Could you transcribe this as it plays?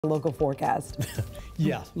Local forecast.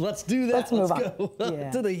 Yeah, let's do that. Let's move go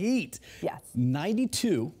to the heat. Yes.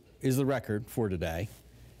 92 is the record for today.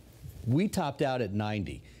 We topped out at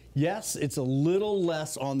 90. Yes, it's a little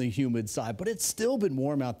less on the humid side, but it's still been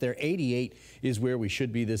warm out there. 88 is where we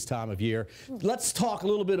should be this time of year. Let's talk a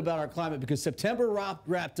little bit about our climate because September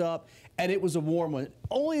wrapped up and it was a warm one.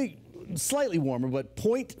 Only slightly warmer, but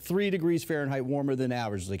 0.3 degrees Fahrenheit warmer than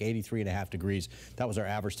average, like 83.5 degrees. That was our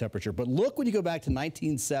average temperature. But look, when you go back to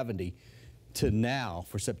 1970 to now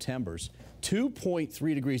for September's,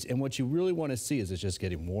 2.3 degrees. And what you really want to see is it's just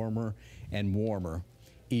getting warmer and warmer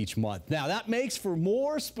each month. Now, that makes for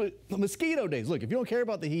more mosquito days. Look, if you don't care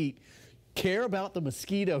about the heat, care about the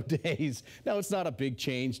mosquito days. Now, it's not a big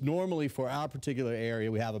change. Normally, for our particular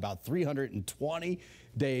area, we have about 320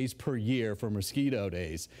 days per year for mosquito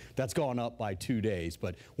days. That's gone up by 2 days.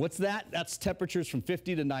 But what's that? That's temperatures from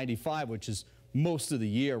 50 to 95, which is most of the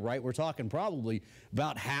year, right? We're talking probably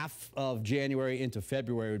about half of January into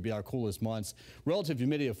February would be our coolest months. Relative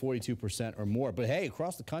humidity of 42% or more. But hey,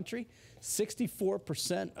 across the country,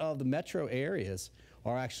 64% of the metro areas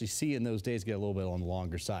are actually seeing those days get a little bit on the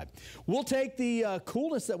longer side. We'll take the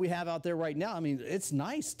coolness that we have out there right now. I mean, it's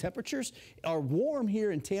nice. Temperatures are warm here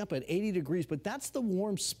in Tampa at 80 degrees, but that's the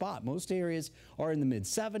warm spot. Most areas are in the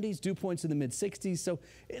mid-70s, dew points in the mid-60s, so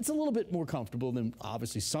it's a little bit more comfortable than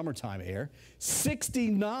obviously summertime air.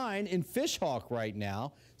 69 in Fishhawk right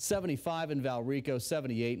now, 75 in Valrico,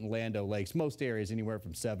 78 in Lando Lakes. Most areas anywhere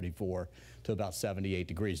from 74 to about 78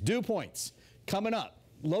 degrees. Dew points coming up.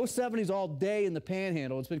 Low 70s all day in the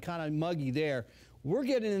Panhandle. It's been kind of muggy there. We're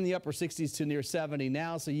getting in the upper 60s to near 70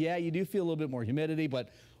 now. So, yeah, you do feel a little bit more humidity, but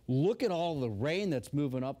look at all the rain that's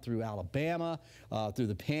moving up through Alabama, through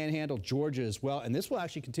the Panhandle, Georgia as well. And this will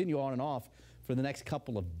actually continue on and off for the next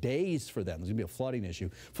couple of days for them. There's going to be a flooding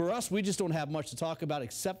issue. For us, we just don't have much to talk about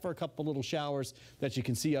except for a couple little showers that you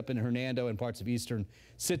can see up in Hernando and parts of eastern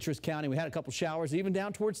Citrus County. We had a couple showers even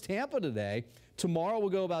down towards Tampa today. Tomorrow we'll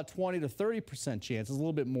go about 20 to 30% chance. It's a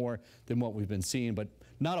little bit more than what we've been seeing, but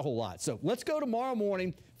not a whole lot. So let's go tomorrow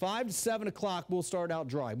morning, 5 to 7 o'clock. We'll start out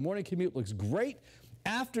dry. Morning commute looks great.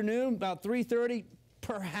 Afternoon, about 3:30,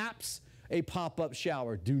 perhaps a pop-up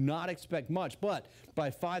shower. Do not expect much, but by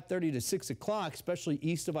 5:30 to 6 o'clock, especially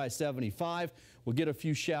east of I-75, we'll get a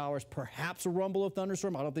few showers, perhaps a rumble of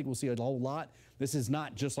thunderstorm. I don't think we'll see a whole lot. This is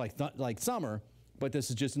not just like summer, but this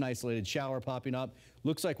is just an isolated shower popping up.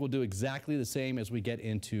 Looks like we'll do exactly the same as we get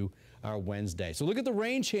into our Wednesday. So look at the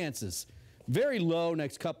rain chances. Very low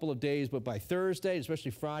next couple of days, but by Thursday,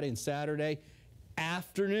 especially Friday and Saturday,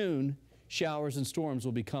 afternoon, showers and storms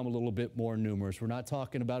will become a little bit more numerous. We're not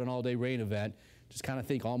talking about an all-day rain event. Just kind of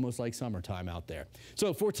think almost like summertime out there.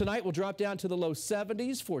 So for tonight, we'll drop down to the low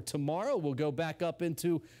 70s. For tomorrow, we'll go back up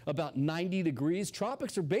into about 90 degrees.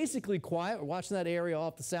 Tropics are basically quiet. We're watching that area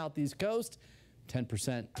off the southeast coast.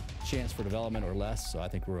 10% chance for development or less, so I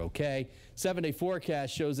think we're okay. 7-day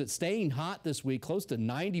forecast shows it staying hot this week, close to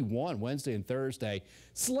 91 Wednesday and Thursday.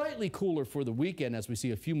 Slightly cooler for the weekend as we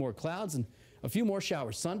see a few more clouds and a few more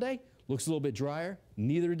showers. Sunday looks a little bit drier.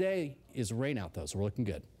 Neither day is rain out, though, so we're looking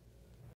good.